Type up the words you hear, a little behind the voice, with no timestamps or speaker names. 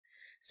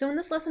So in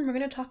this lesson, we're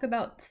going to talk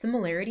about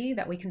similarity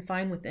that we can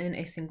find within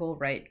a single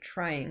right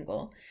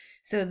triangle.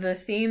 So the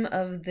theme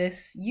of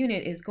this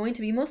unit is going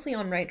to be mostly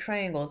on right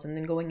triangles and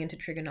then going into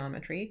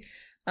trigonometry,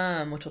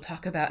 which we'll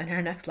talk about in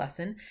our next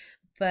lesson.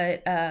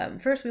 But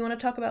first, we want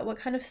to talk about what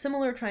kind of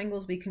similar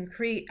triangles we can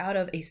create out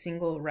of a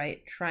single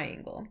right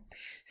triangle.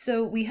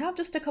 So we have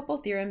just a couple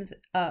theorems,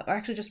 or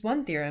actually just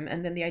one theorem,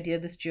 and then the idea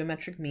of this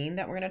geometric mean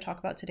that we're going to talk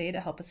about today to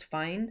help us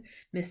find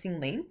missing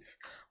lengths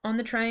on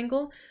the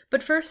triangle.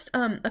 But first,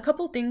 a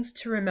couple things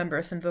to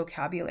remember, some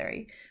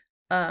vocabulary.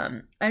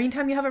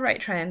 Anytime you have a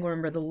right triangle,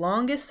 remember the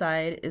longest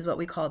side is what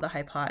we call the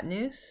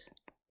hypotenuse.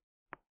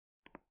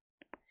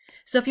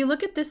 So if you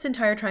look at this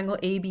entire triangle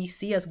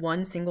ABC as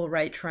one single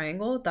right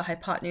triangle, the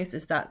hypotenuse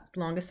is that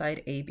longest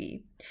side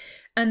AB.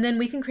 And then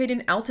we can create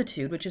an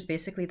altitude, which is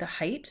basically the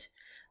height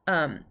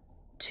from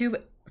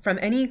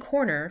any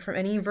corner, from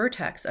any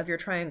vertex of your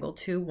triangle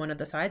to one of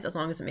the sides, as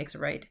long as it makes a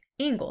right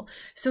angle.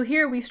 So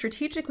here we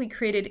strategically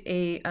created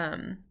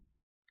an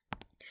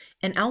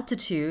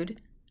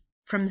altitude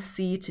from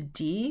C to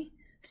D.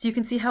 So you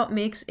can see how it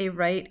makes a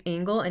right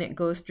angle and it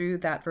goes through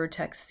that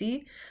vertex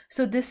C.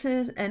 So this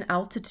is an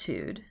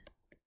altitude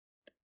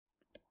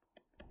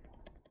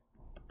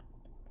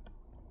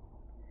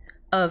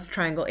of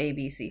triangle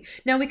ABC.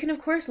 Now we can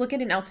of course look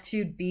at an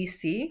altitude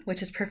BC,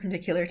 which is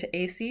perpendicular to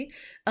AC,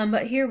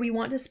 but here we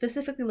want to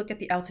specifically look at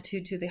the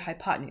altitude to the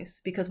hypotenuse,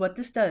 because what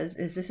this does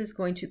is this is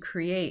going to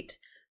create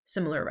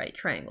similar right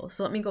triangles.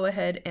 So let me go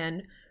ahead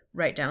and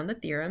write down the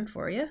theorem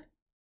for you.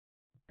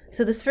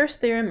 So this first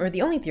theorem, or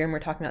the only theorem we're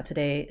talking about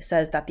today,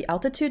 says that the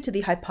altitude to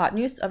the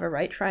hypotenuse of a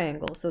right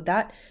triangle, so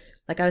that,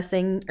 like I was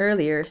saying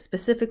earlier,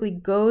 specifically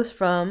goes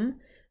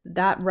from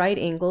that right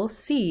angle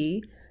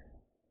C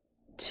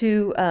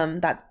to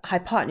that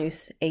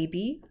hypotenuse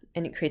AB,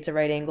 and it creates a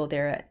right angle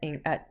there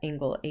at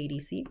angle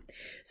ADC.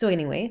 So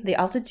anyway, the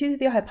altitude to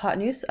the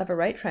hypotenuse of a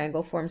right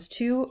triangle forms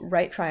two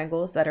right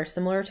triangles that are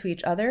similar to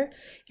each other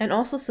and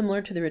also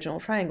similar to the original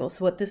triangle.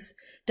 So what this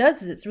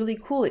does is it's really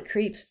cool. It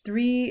creates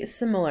three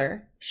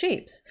similar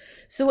shapes.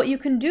 So what you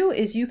can do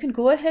is you can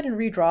go ahead and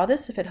redraw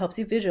this if it helps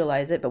you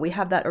visualize it, but we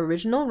have that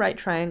original right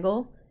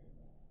triangle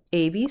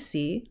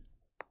ABC,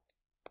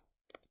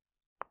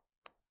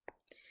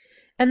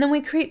 and then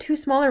we create two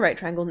smaller right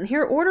triangles. And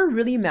here order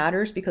really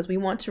matters because we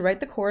want to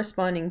write the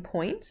corresponding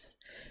points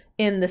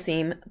in the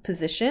same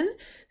position.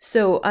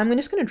 So I'm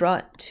just going to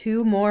draw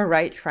two more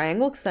right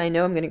triangles because I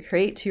know I'm going to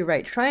create two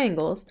right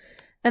triangles.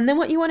 And then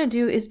what you want to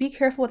do is be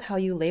careful with how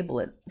you label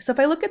it. So if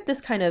I look at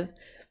this kind of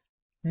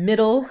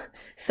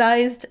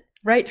middle-sized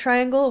right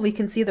triangle, we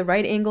can see the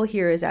right angle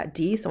here is at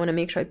D, so I want to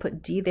make sure I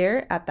put D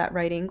there at that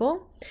right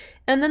angle.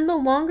 And then the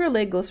longer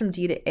leg goes from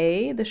D to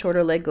A, the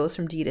shorter leg goes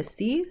from D to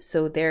C,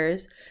 so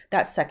there's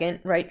that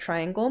second right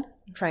triangle,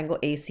 triangle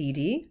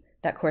ACD,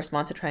 that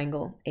corresponds to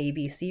triangle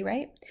ABC,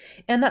 right?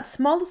 And that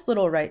smallest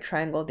little right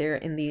triangle there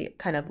in the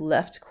kind of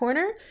left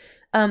corner,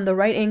 the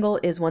right angle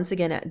is once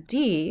again at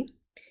D,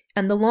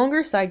 and the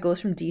longer side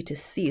goes from D to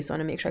C, so I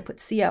want to make sure I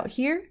put C out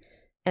here,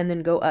 and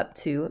then go up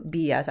to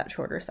B as that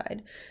shorter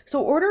side.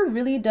 So order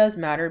really does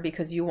matter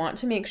because you want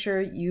to make sure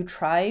you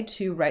try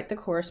to write the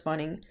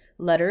corresponding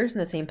letters in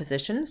the same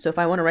position. So if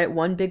I want to write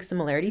one big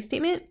similarity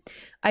statement,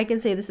 I can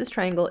say this is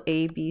triangle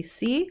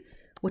ABC,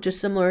 which is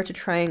similar to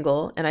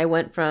triangle, and I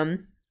went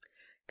from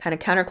kind of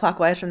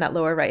counterclockwise from that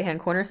lower right hand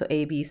corner, so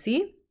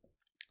ABC.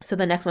 So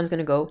the next one's going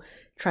to go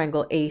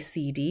triangle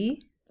ACD.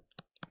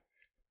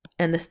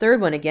 And this third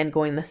one, again,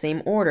 going in the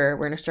same order,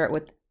 we're going to start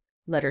with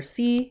letter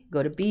C,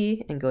 go to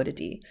B, and go to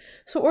D.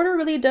 So order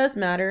really does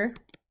matter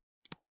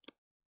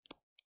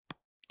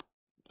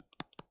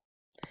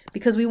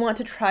because we want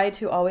to try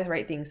to always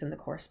write things in the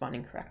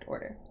corresponding correct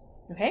order.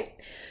 Okay,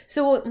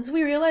 so once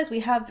we realize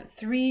we have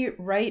three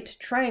right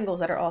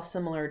triangles that are all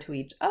similar to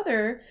each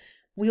other,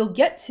 we'll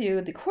get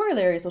to the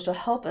corollaries, which will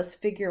help us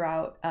figure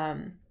out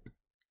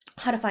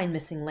how to find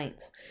missing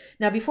lengths.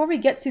 Now, before we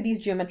get to these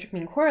geometric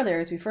mean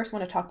corollaries, we first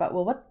want to talk about,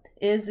 well, what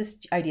is this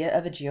idea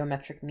of a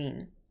geometric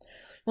mean?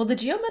 Well, the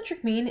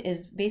geometric mean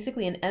is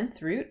basically an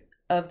nth root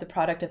of the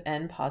product of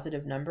n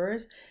positive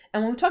numbers.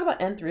 And when we talk about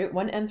nth root,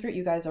 one nth root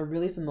you guys are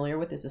really familiar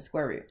with is the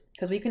square root.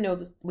 Because we can know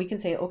this, we can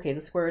say, okay,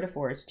 the square root of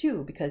 4 is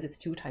 2 because it's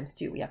 2 times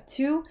 2. We have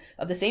 2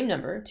 of the same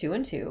number, 2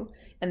 and 2,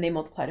 and they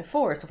multiply to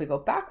 4. So if we go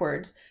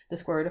backwards, the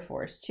square root of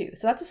 4 is 2.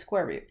 So that's a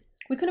square root.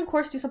 We can, of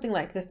course, do something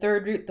like the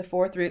third root, the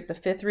fourth root, the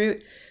fifth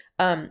root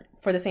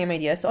for the same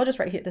idea. So I'll just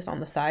write this on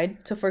the side.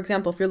 So for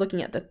example, if you're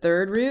looking at the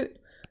third root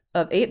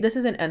of 8, this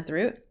is an nth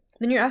root.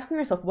 Then you're asking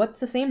yourself, what's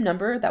the same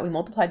number that we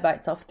multiplied by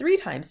itself 3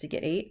 times to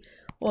get 8?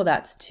 Well,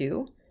 that's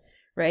 2,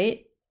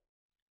 right?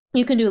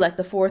 You can do like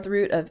the fourth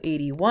root of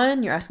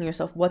 81. You're asking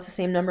yourself, what's the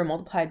same number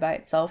multiplied by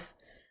itself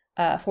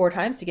 4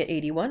 times to get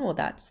 81? Well,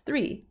 that's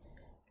 3,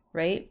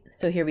 right?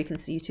 So here we can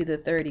see 2 to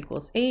the third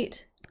equals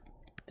 8.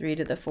 3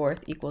 to the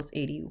fourth equals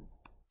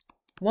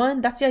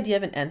 81. That's the idea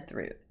of an nth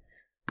root.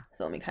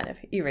 So let me kind of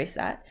erase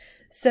that.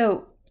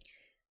 So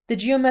the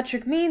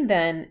geometric mean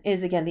then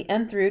is again the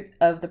nth root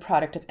of the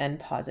product of n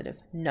positive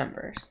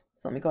numbers.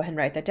 So let me go ahead and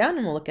write that down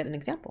and we'll look at an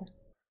example.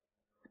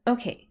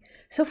 Okay,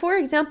 So for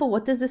example,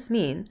 what does this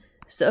mean?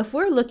 So if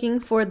we're looking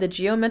for the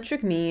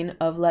geometric mean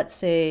of, let's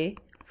say,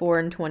 4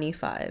 and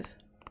 25,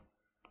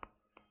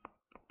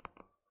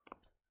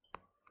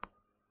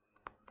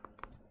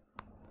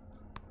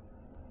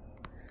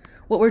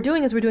 what we're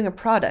doing is we're doing a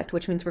product,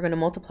 which means we're going to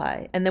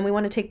multiply. And then we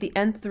want to take the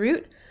nth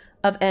root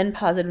of n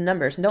positive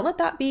numbers. And don't let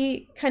that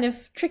be kind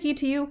of tricky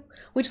to you.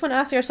 We just want to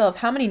ask ourselves,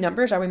 how many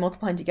numbers are we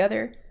multiplying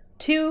together?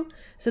 2.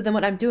 So then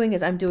what I'm doing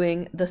is I'm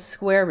doing the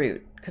square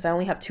root, because I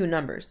only have 2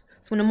 numbers.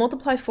 So I'm going to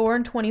multiply 4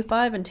 and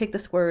 25 and take the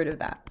square root of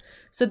that.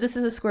 So this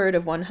is a square root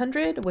of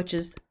 100, which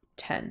is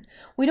 10.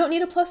 We don't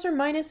need a plus or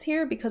minus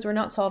here because we're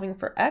not solving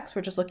for x.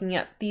 We're just looking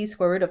at the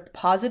square root of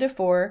positive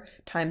 4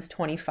 times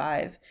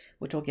 25,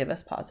 which will give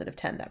us positive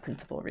 10, that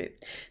principal root.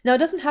 Now, it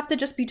doesn't have to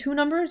just be 2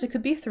 numbers. It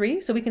could be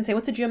 3. So we can say,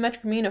 what's the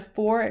geometric mean of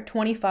 4,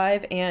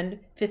 25, and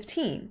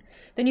 15?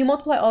 Then you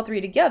multiply all 3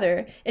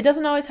 together. It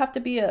doesn't always have to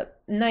be a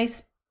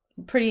nice,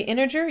 pretty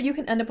integer. You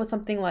can end up with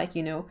something like,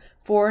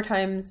 4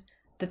 times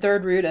the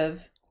third root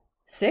of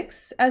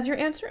 6 as your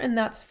answer, and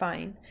that's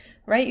fine,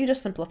 right? You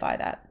just simplify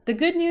that. The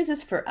good news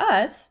is for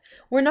us,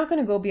 we're not going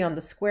to go beyond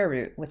the square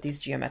root with these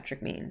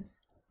geometric means,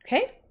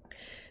 okay?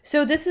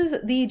 So this is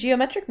the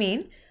geometric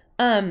mean.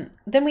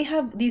 Then we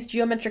have these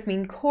geometric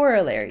mean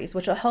corollaries,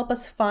 which will help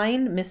us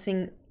find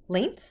missing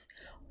lengths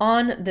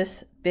on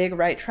this big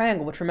right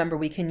triangle, which, remember,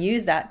 we can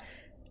use that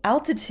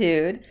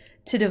altitude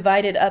to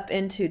divide it up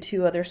into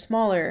 2 other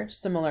smaller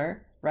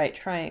similar right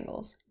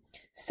triangles.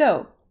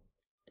 So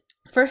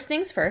first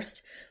things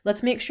first,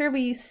 let's make sure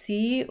we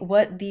see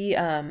what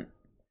the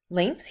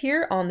lengths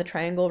here on the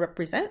triangle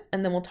represent,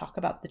 and then we'll talk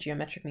about the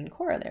geometric mean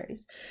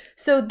corollaries.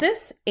 So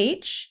this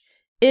h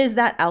is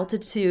that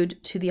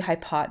altitude to the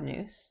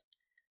hypotenuse.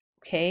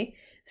 Okay,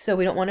 so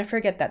we don't want to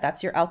forget that.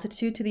 That's your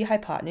altitude to the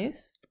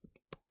hypotenuse.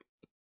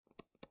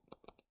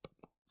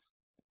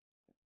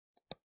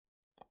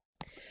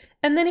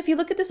 And then if you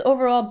look at this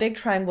overall big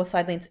triangle with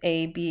side lengths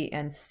A, B,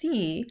 and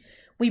C,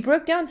 we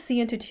broke down C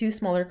into 2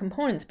 smaller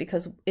components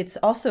because it's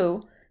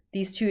also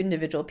these 2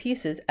 individual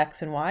pieces,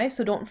 x and y.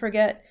 So don't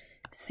forget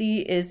C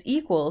is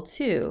equal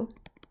to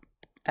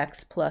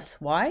x plus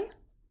y.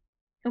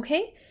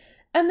 Okay,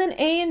 and then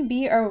A and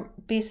B are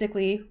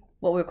basically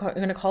what we're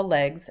going to call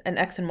legs, and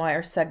x and y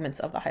are segments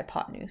of the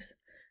hypotenuse.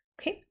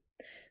 Okay,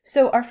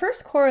 so our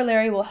first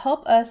corollary will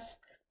help us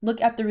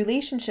look at the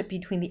relationship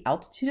between the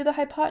altitude of the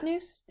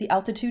hypotenuse, the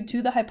altitude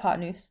to the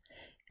hypotenuse,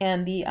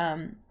 and the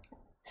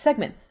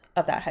segments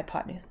of that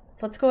hypotenuse.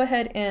 So let's go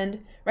ahead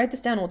and write this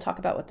down and we'll talk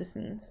about what this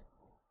means.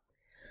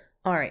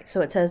 All right,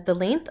 so it says the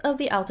length of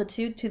the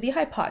altitude to the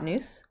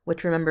hypotenuse,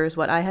 which, remember, is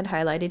what I had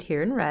highlighted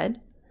here in red.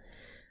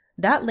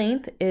 That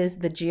length is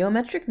the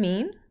geometric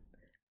mean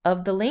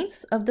of the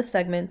lengths of the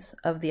segments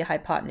of the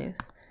hypotenuse.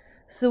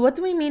 So what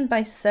do we mean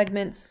by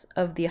segments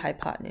of the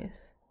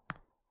hypotenuse?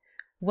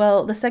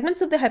 Well, the segments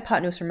of the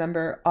hypotenuse,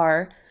 remember,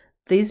 are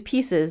these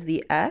pieces,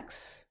 the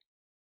x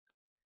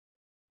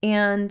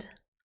and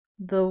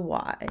the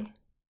y.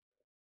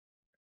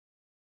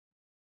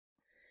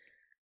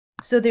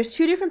 So there's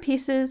 2 different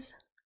pieces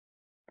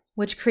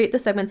which create the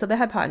segments of the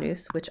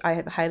hypotenuse, which I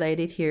have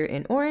highlighted here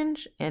in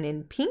orange and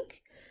in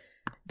pink.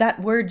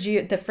 That word,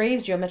 the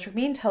phrase geometric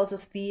mean, tells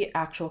us the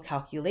actual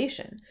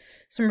calculation.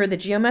 So remember, the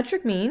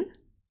geometric mean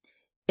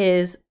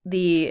is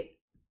the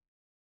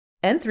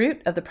nth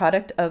root of the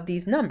product of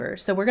these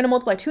numbers. So we're going to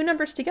multiply 2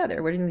 numbers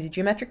together. We're doing the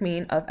geometric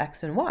mean of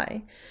x and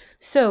y.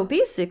 So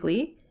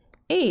basically,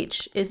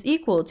 h is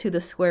equal to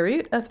the square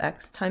root of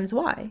x times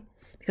y.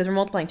 Because we're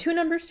multiplying 2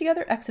 numbers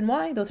together, x and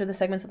y, those are the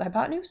segments of the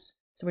hypotenuse.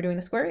 So we're doing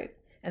the square root,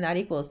 and that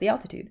equals the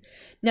altitude.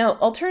 Now,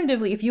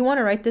 alternatively, if you want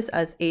to write this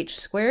as h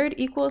squared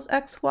equals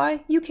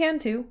xy, you can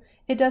too.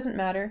 It doesn't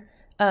matter.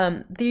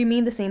 They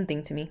mean the same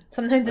thing to me.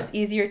 Sometimes it's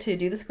easier to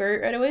do the square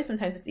root right away.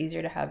 Sometimes it's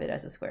easier to have it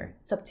as a square.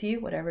 It's up to you,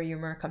 whatever you're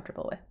more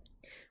comfortable with.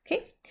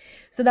 Okay,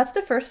 so that's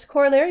the first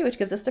corollary, which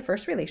gives us the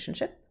first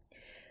relationship.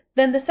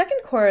 Then the second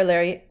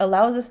corollary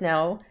allows us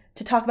now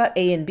to talk about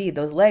A and B,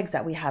 those legs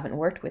that we haven't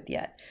worked with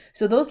yet.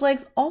 So those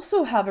legs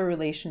also have a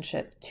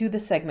relationship to the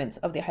segments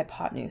of the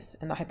hypotenuse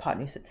and the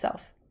hypotenuse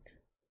itself.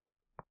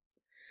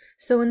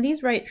 So in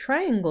these right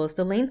triangles,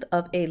 the length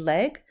of a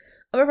leg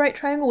of a right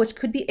triangle, which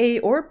could be A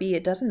or B,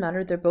 it doesn't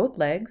matter, they're both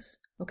legs,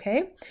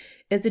 okay,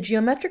 is the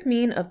geometric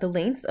mean of the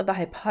lengths of the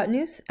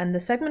hypotenuse and the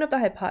segment of the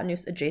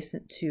hypotenuse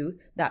adjacent to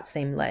that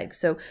same leg.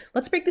 So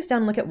let's break this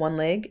down and look at one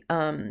leg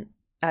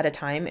at a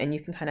time, and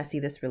you can kind of see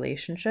this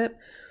relationship.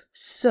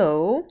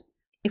 So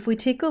if we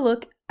take a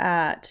look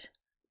at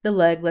the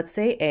leg, let's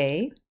say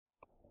A,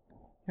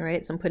 all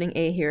right, so I'm putting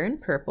A here in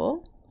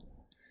purple.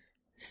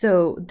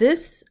 So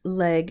this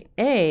leg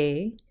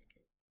A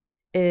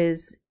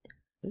is,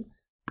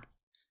 oops,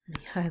 let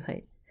me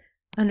highlight,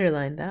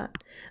 underline that.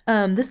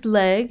 This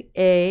leg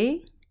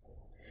A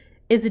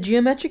is the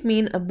geometric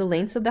mean of the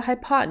lengths of the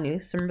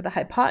hypotenuse. Remember, the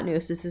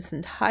hypotenuse is this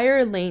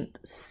entire length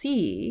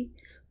C,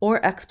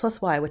 or x plus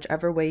y,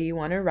 whichever way you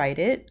want to write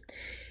it,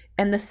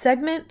 and the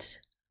segment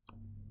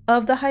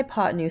of the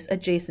hypotenuse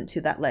adjacent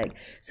to that leg.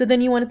 So then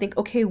you want to think,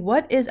 okay,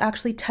 what is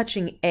actually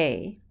touching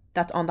A?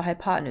 that's on the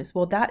hypotenuse.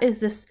 Well, that is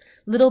this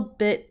little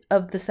bit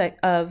of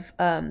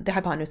the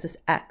hypotenuse, this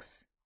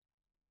x.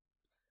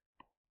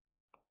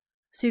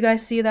 So you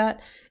guys see that?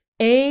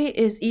 A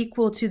is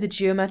equal to the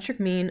geometric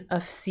mean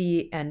of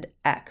C and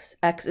X.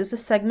 X is the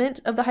segment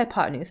of the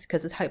hypotenuse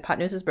because the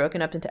hypotenuse is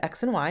broken up into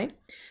X and Y.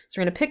 So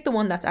we're going to pick the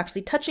one that's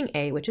actually touching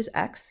A, which is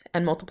X,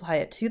 and multiply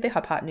it to the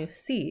hypotenuse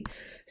C.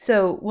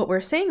 So what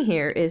we're saying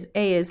here is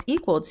A is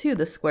equal to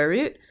the square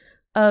root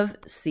of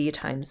C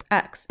times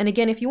X. And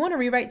again, if you want to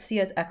rewrite C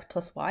as X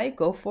plus Y,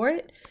 go for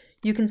it.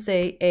 You can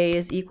say A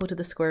is equal to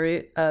the square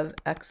root of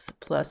X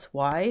plus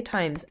Y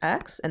times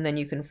X, and then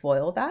you can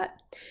FOIL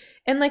that.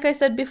 And like I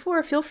said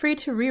before, feel free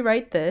to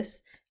rewrite this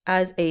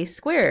as A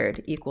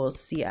squared equals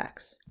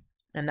CX,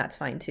 and that's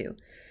fine too.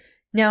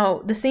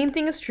 Now, the same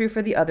thing is true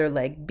for the other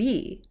leg,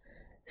 B.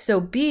 So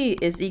B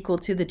is equal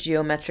to the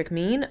geometric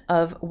mean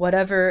of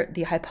whatever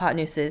the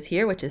hypotenuse is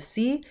here, which is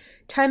C,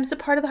 times the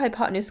part of the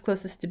hypotenuse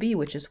closest to B,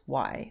 which is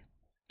Y.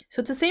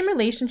 So it's the same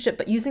relationship,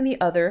 but using the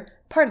other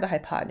part of the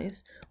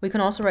hypotenuse. We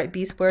can also write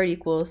B squared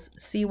equals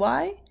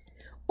CY,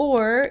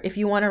 or if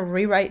you want to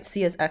rewrite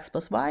C as X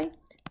plus Y,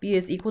 B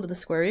is equal to the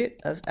square root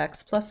of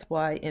X plus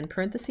Y in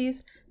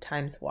parentheses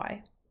times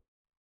Y.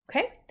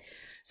 Okay,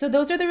 so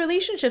those are the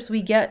relationships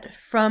we get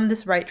from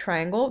this right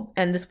triangle,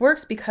 and this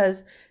works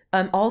because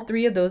all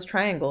three of those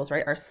triangles,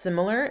 right, are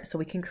similar, so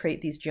we can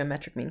create these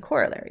geometric mean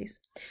corollaries.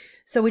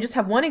 So we just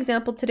have one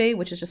example today,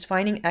 which is just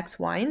finding X,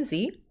 Y, and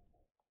Z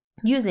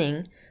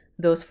using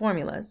those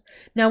formulas.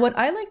 Now, what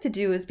I like to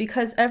do is,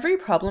 because every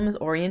problem is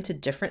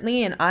oriented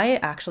differently, and I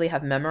actually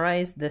have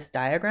memorized this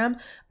diagram,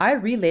 I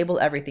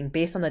relabel everything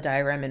based on the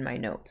diagram in my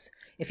notes.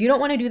 If you don't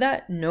want to do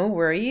that, no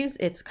worries.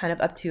 It's kind of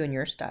up to you and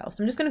your style.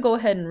 So I'm just going to go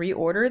ahead and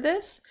reorder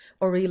this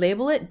or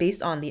relabel it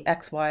based on the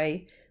X,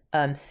 Y,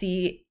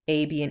 C,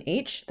 A, B, and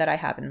H that I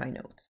have in my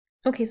notes.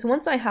 Okay, so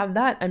once I have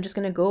that, I'm just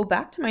going to go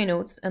back to my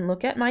notes and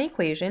look at my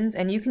equations,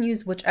 and you can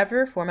use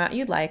whichever format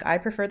you'd like. I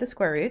prefer the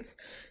square roots.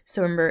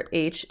 So remember,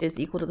 H is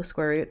equal to the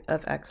square root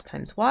of X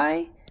times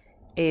Y,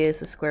 A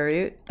is the square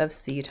root of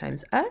C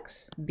times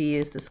X, B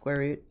is the square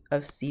root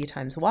of C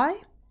times Y.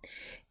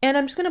 And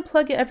I'm just going to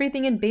plug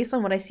everything in based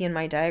on what I see in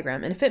my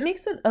diagram. And if it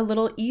makes it a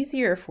little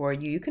easier for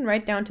you, you can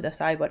write down to the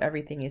side what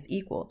everything is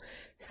equal.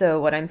 So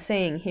what I'm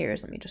saying here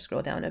is, let me just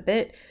scroll down a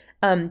bit.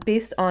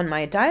 Based on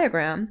my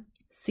diagram,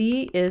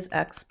 C is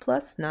X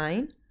plus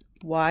 9,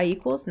 Y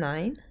equals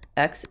 9,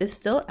 X is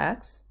still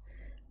X.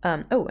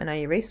 Oh, and I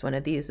erased one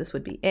of these. This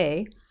would be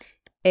A.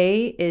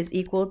 A is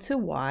equal to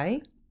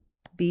Y,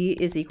 B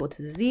is equal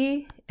to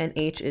Z, and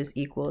H is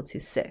equal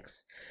to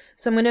 6.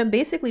 So I'm going to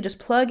basically just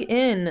plug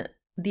in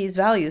these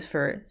values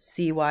for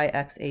C, Y,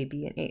 X, A,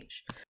 B, and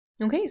H.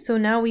 Okay, so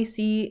now we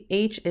see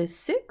H is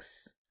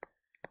 6,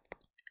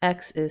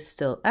 X is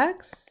still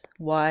X,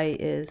 Y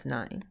is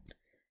 9.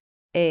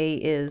 A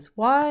is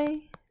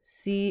Y,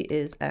 C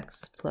is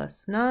X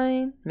plus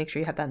 9, make sure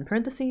you have that in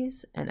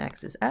parentheses, and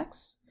X is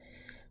X.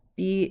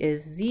 B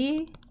is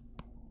Z,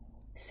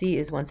 C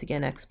is once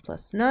again X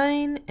plus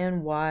 9,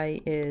 and Y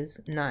is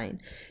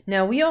 9.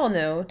 Now we all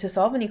know to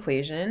solve an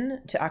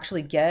equation, to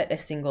actually get a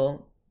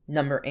single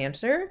number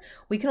answer,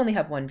 we can only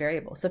have one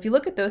variable. So if you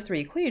look at those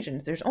three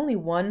equations, there's only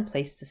one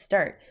place to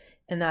start,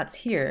 and that's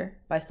here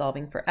by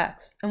solving for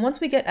X. And once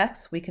we get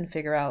X, we can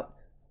figure out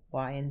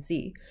Y and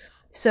Z.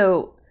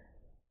 So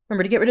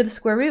remember, to get rid of the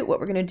square root, what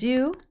we're going to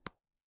do,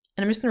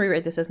 and I'm just going to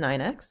rewrite this as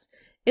 9x,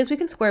 is we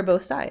can square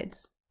both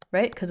sides,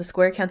 right? Because a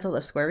square cancels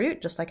a square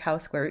root, just like how a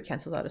square root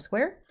cancels out a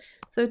square.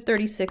 So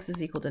 36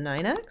 is equal to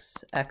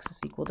 9x, x is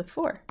equal to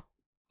 4.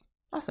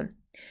 Awesome.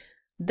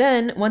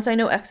 Then, once I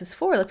know x is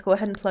 4, let's go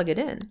ahead and plug it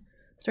in.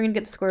 So we're going to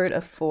get the square root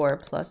of 4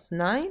 plus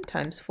 9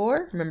 times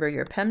 4. Remember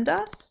your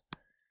PEMDAS.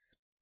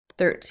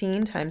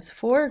 13 times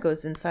 4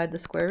 goes inside the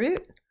square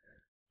root.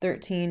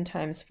 13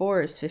 times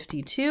 4 is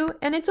 52,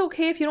 and it's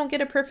okay if you don't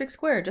get a perfect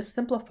square, just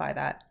simplify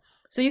that.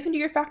 So you can do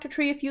your factor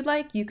tree if you'd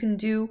like, you can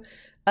do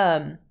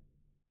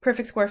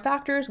perfect square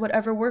factors,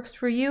 whatever works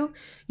for you.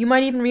 You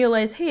might even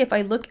realize, hey, if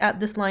I look at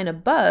this line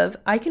above,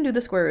 I can do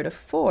the square root of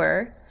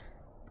 4,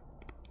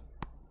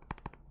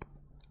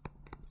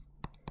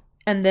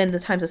 and then the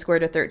times the square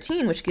root of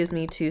 13, which gives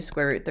me 2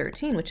 square root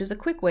 13, which is a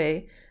quick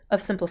way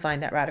of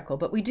simplifying that radical,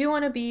 but we do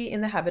want to be in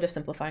the habit of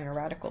simplifying our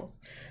radicals.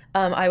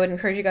 I would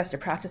encourage you guys to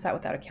practice that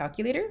without a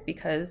calculator,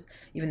 because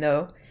even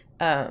though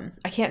I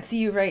can't see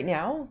you right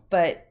now,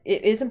 but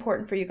it is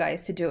important for you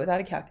guys to do it without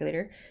a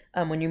calculator.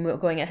 When you're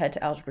going ahead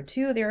to Algebra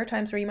 2, there are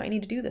times where you might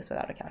need to do this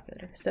without a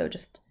calculator. So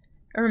just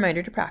a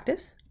reminder to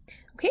practice.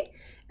 Okay,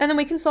 and then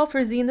we can solve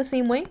for Z in the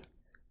same way,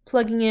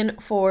 plugging in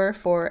 4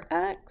 for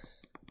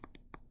X.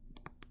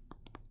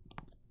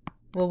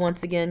 We'll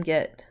once again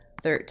get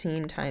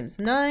 13 times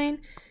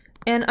 9.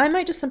 And I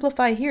might just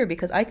simplify here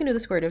because I can do the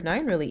square root of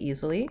 9 really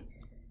easily.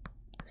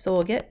 So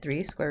we'll get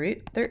 3 square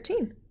root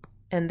 13.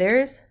 And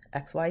there's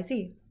x, y,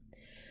 z.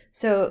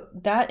 So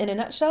that, in a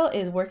nutshell,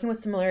 is working with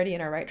similarity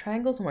in our right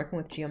triangles and working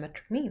with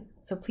geometric mean.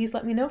 So please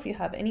let me know if you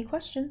have any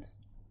questions.